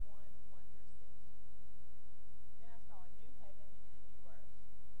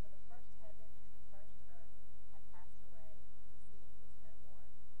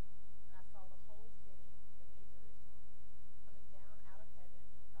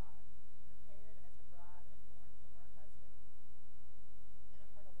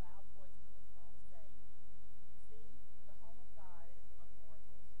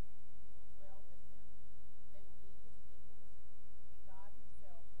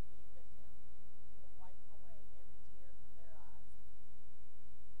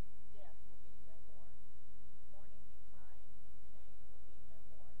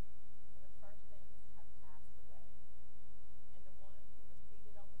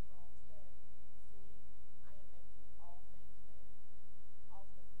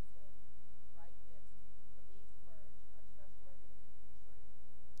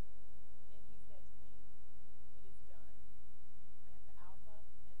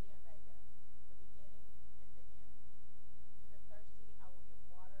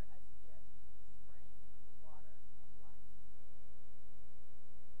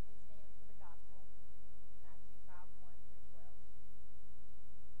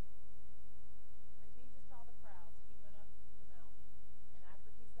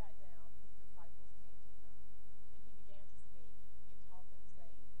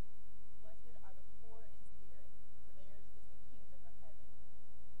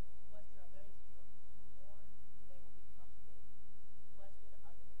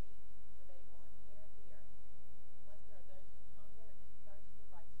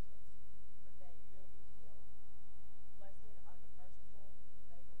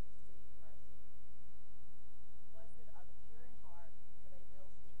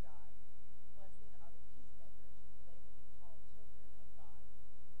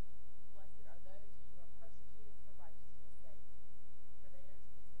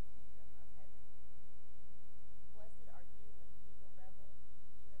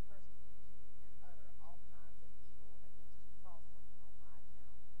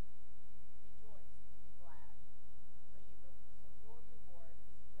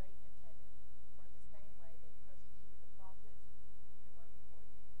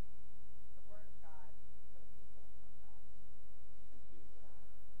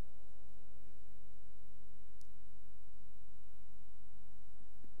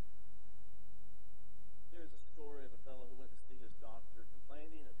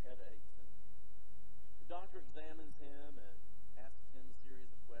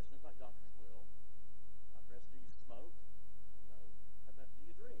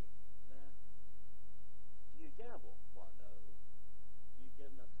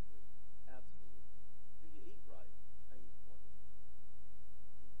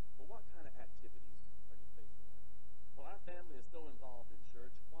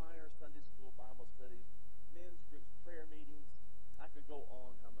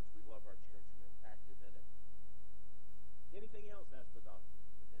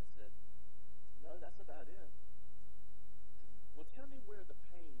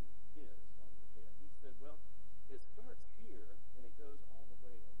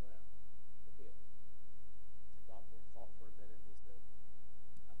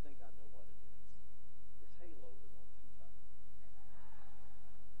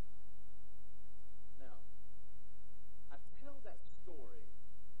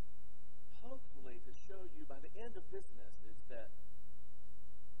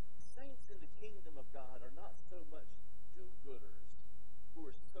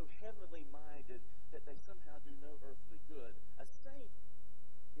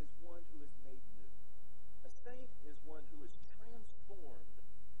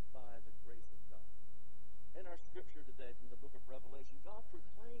Scripture today from the book of Revelation, God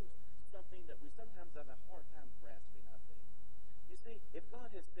proclaims something that we sometimes have a hard time grasping, I think. You see, if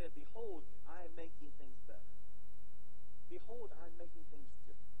God has said, behold, I am making things better. Behold, I'm making things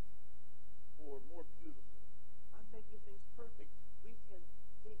different or more beautiful. I'm making things perfect. We can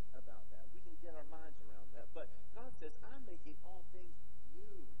think about that. We can get our minds around that. But God says, I'm making all things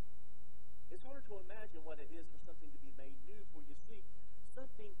new. It's hard to imagine what it is for something to be made new, for you see,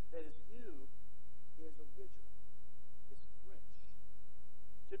 something that is new is original. It's fresh.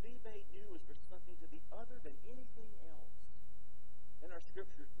 To be made new is for something to be other than anything else. In our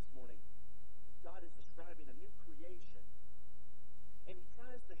scriptures this morning, God is describing a new creation. And he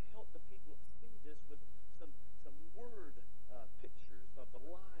tries to help the people see this with some word pictures of the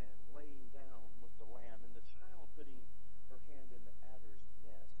lion laying down with the lamb and the child putting her hand in the adder's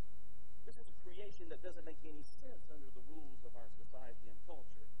nest. This is a creation that doesn't make any sense under the rules of our society and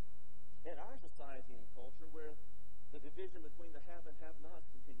culture. In our society and culture, where the division between the have and have-nots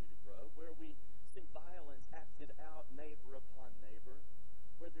continue to grow, where we see violence acted out neighbor upon neighbor,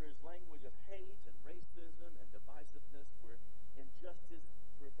 where there is language of hate and racism and divisiveness, where injustice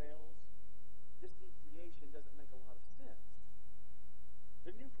prevails, this new creation doesn't make a lot of sense.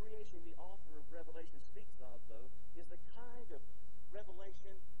 The new creation the author of Revelation speaks of, though, is the kind of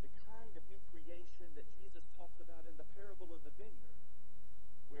revelation, the kind of new creation that Jesus talks about in the parable of the vineyard,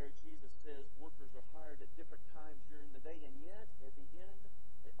 where Jesus says workers are hired at different times during the day, and yet, at the end,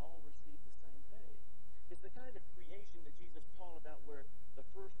 they all receive the same pay. It's the kind of creation that Jesus taught about where the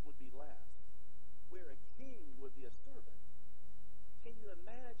first would be last, where a king would be a servant. Can you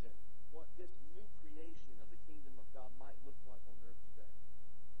imagine what this new creation of the kingdom of God might look like on earth today?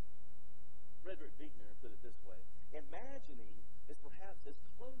 Frederick Buechner put it this way: imagining is perhaps as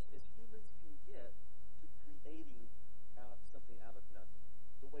close as humans can get to creating something out of nothing,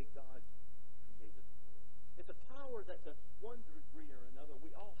 the way God created the world. It's a power that to one degree or another we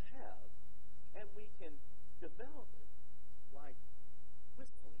all have, and we can develop it like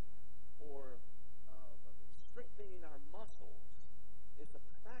whistling or strengthening our muscles. It's a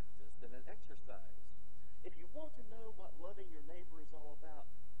practice and an exercise. If you want to know what loving your neighbor is all about,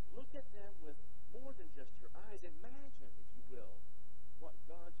 look at them with more than just your eyes. Imagine, if you will, what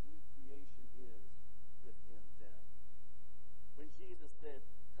God's new creation is within them. When Jesus said,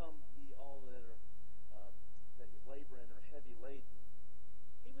 "Come ye all that labor and are heavy laden,"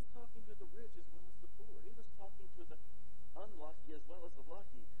 he was talking to the rich as well as the poor. He was talking to the unlucky as well as the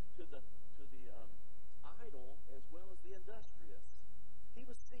lucky, to the idle as well as the industrious. He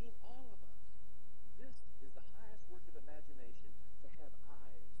was seeing all of us. This is the highest work of imagination, to have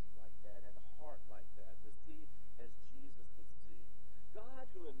eyes like that and a heart like that, to see as Jesus would see. God,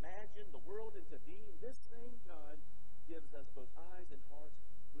 who imagined the world into being, this same God gives us both eyes and hearts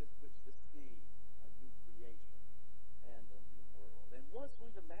with which to see a new creation and a new world. And once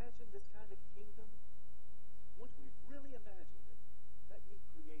we've imagined this kind of kingdom, once we've really imagined it, that new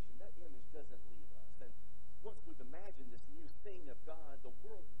creation, that image doesn't leave us. And once we've imagined this new thing of God, the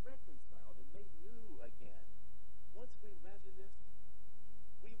world reconciled and made new again, once we imagine this,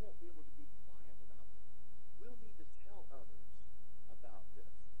 we won't be able to be quiet about it. We'll need to tell others about this.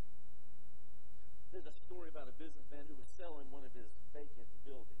 There's a story about a businessman who was selling one of his vacant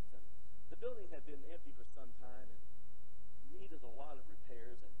buildings. And the building had been empty for some time and needed a lot of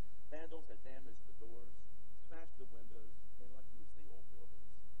repairs, and vandals had damaged the doors, smashed the windows, and like you would see old buildings.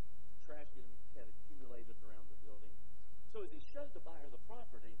 Trash had accumulated around the building. So as he showed the buyer the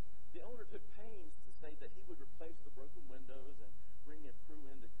property, the owner took pains to say that he would replace the broken windows and bring a crew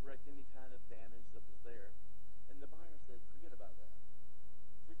in to correct any kind of damage that was there. And the buyer said, "Forget about that.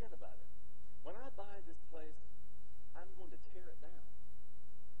 Forget about it. When I buy this place, I'm going to tear it down.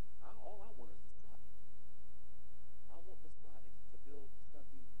 All I want is the site. I want the site to build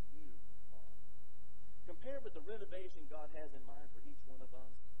something new on." Compared with the renovation God has in mind for each one of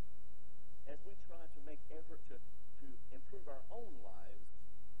us, as we try to make effort to improve our own lives,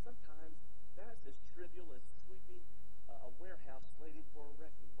 sometimes that's as trivial as sweeping a warehouse slated for a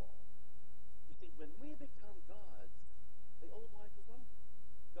wrecking ball. You see, when we become God's, the old life is over.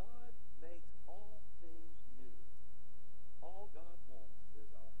 God makes all things new. All God wants is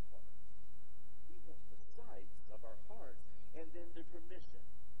our hearts. He wants the sights of our hearts and then the permission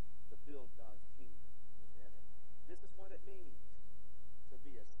to build God's kingdom within it. This is what it means to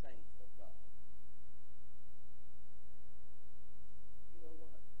be a saint of God. You know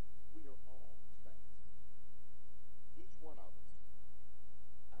what? We are all saints. Each one of us.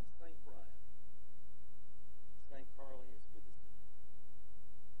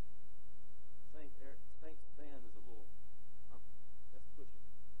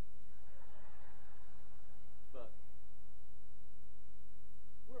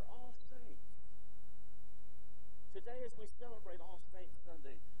 we celebrate All Saints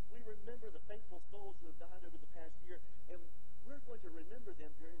Sunday, we remember the faithful souls who have died over the past year, and we're going to remember them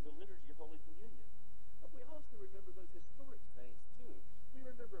during the liturgy of Holy Communion. But we also remember those historic saints, too. We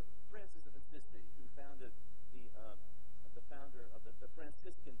remember Francis of Assisi, who founded the founder of the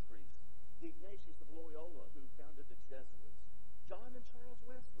Franciscan priest, the Ignatius of Loyola, who founded the Jesuits, John and Charles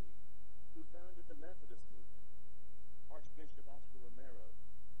Wesley, who founded the Methodist movement, Archbishop Oscar Romero,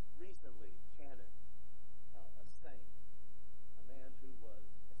 recently canoned a saint, a man who was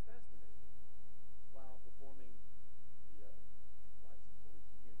assassinated while performing the rites of Holy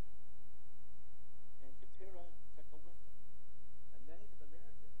Communion, and Katera Tekakwitha, a Native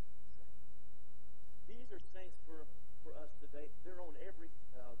American saint. These are saints for us today. They're on every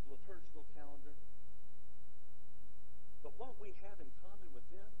liturgical calendar. But what we have in common with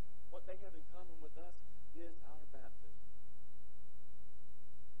them, what they have in common with us, is our baptism.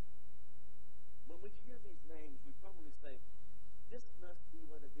 When we hear these names, we probably say, this must be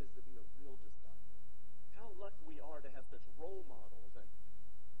what it is to be a real disciple. How lucky we are to have such role models. And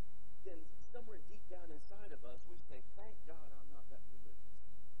then somewhere deep down inside of us, we say, thank God I'm not that religious.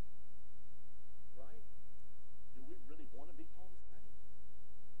 Right? Do we really want to be called a saint?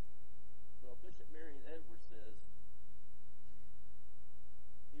 Well, Bishop Marion Edwards says,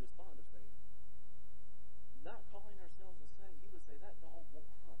 he was fond of saying, not calling ourselves a saint, he would say, that dog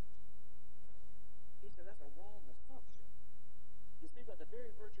won't hunt. He said, that's a wrong assumption. You see, by the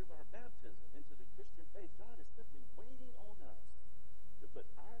very virtue of our baptism into the Christian faith, God is simply waiting on us to put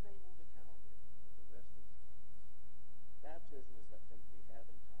our name on the calendar with the rest of the saints. Baptism is that thing we have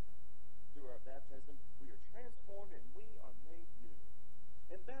in common. Through our baptism, we are transformed and we are made new.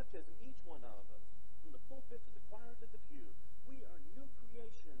 In baptism, each one of us, from the pulpit to the choir to the pew, we are new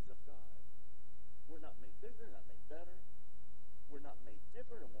creations of God. We're not made bigger, not made better. We're not made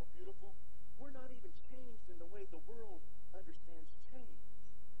different or more beautiful. We're not even changed in the way the world understands change.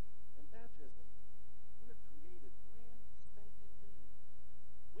 In baptism, we're created brand spanking new.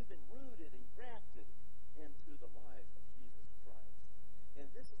 We've been rooted and grafted into the life of Jesus Christ. And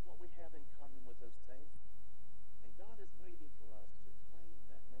this is what we have in common with those saints. And God is waiting for us to claim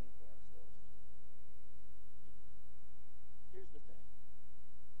that name for ourselves too. Here's the thing.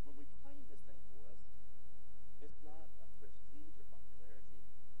 When we claim this thing for us, it's not a prestige or popularity.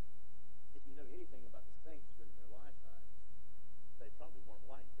 If you know anything about the saints during their lifetimes, they probably weren't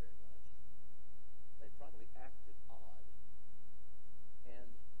liked very much. They probably acted odd. And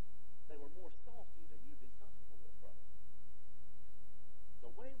they were more salty than you'd be comfortable with, probably.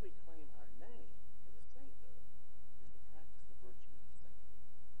 The way we claim our name as a saint, though, is to practice the virtues of sainthood.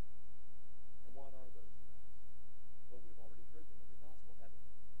 And what are those, you ask? Well, we've already heard them in the gospel, haven't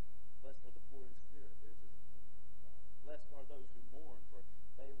we? Blessed are the poor in spirit, theirs is the kingdom of God. Blessed are those who mourn, for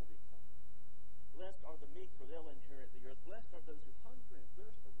they will be comforted. Blessed are the meek, for they'll inherit the earth. Blessed are those who hunger and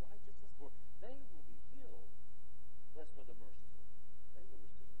thirst for righteousness, for they will be filled. Blessed are the merciful, they will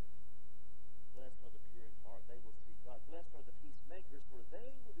receive mercy. Blessed are the pure in heart, they will see God. Blessed are the peacemakers, for they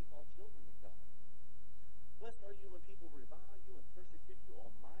will be called children of God. Blessed are you when people revile you and persecute you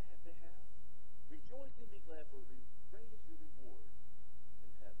on my behalf. Rejoice and be glad, for great is your reward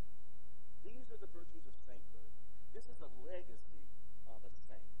in heaven. These are the virtues of sainthood. This is the legacy of a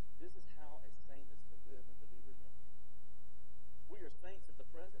saint. This is how a saint is to live and to be remembered. We are saints of the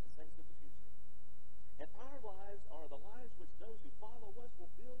present and saints of the future. And our lives are the lives which those who follow us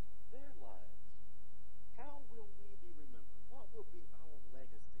will build their lives. How will we be remembered? What will be our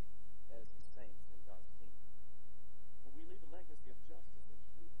legacy as saints in God's kingdom? Will we leave a legacy of justice and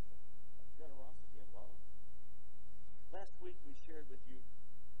truth, of generosity and love? Last week we shared with you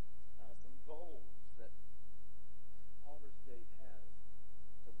some goals that Aldersgate has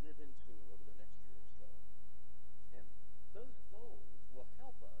to live into over the next year or so. And those goals will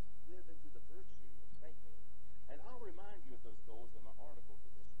help us live into the virtue of sainthood. And I'll remind you of those goals in my article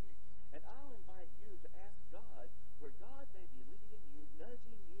for this week. And I'll invite you to ask God where God may be leading you,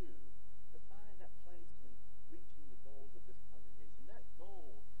 nudging you to find that place in reaching the goals of this congregation, that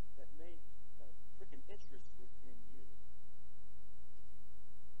goal that may prick an interest within you.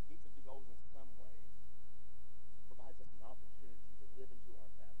 Each of the goals in some way provides us an opportunity to live into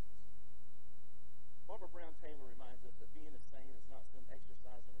our baptism. Barbara Brown Taylor reminds us that being a saint is not some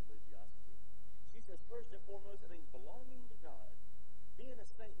exercise in religiosity. She says, first and foremost, it means belonging to God. Being a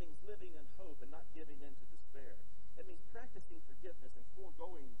saint means living in hope and not giving in to despair. It means practicing forgiveness and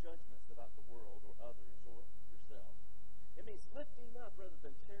foregoing judgments about the world or others or yourself. It means lifting up rather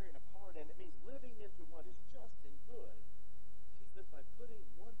than tearing apart, and it means living into what is just and good. She says, by putting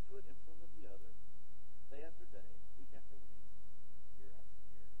one foot in front of the other, day after day, week after week, year after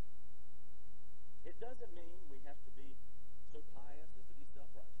year. It doesn't mean we have to be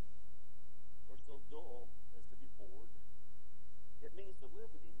live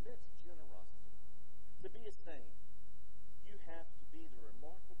with immense generosity. To be a saint, you have to be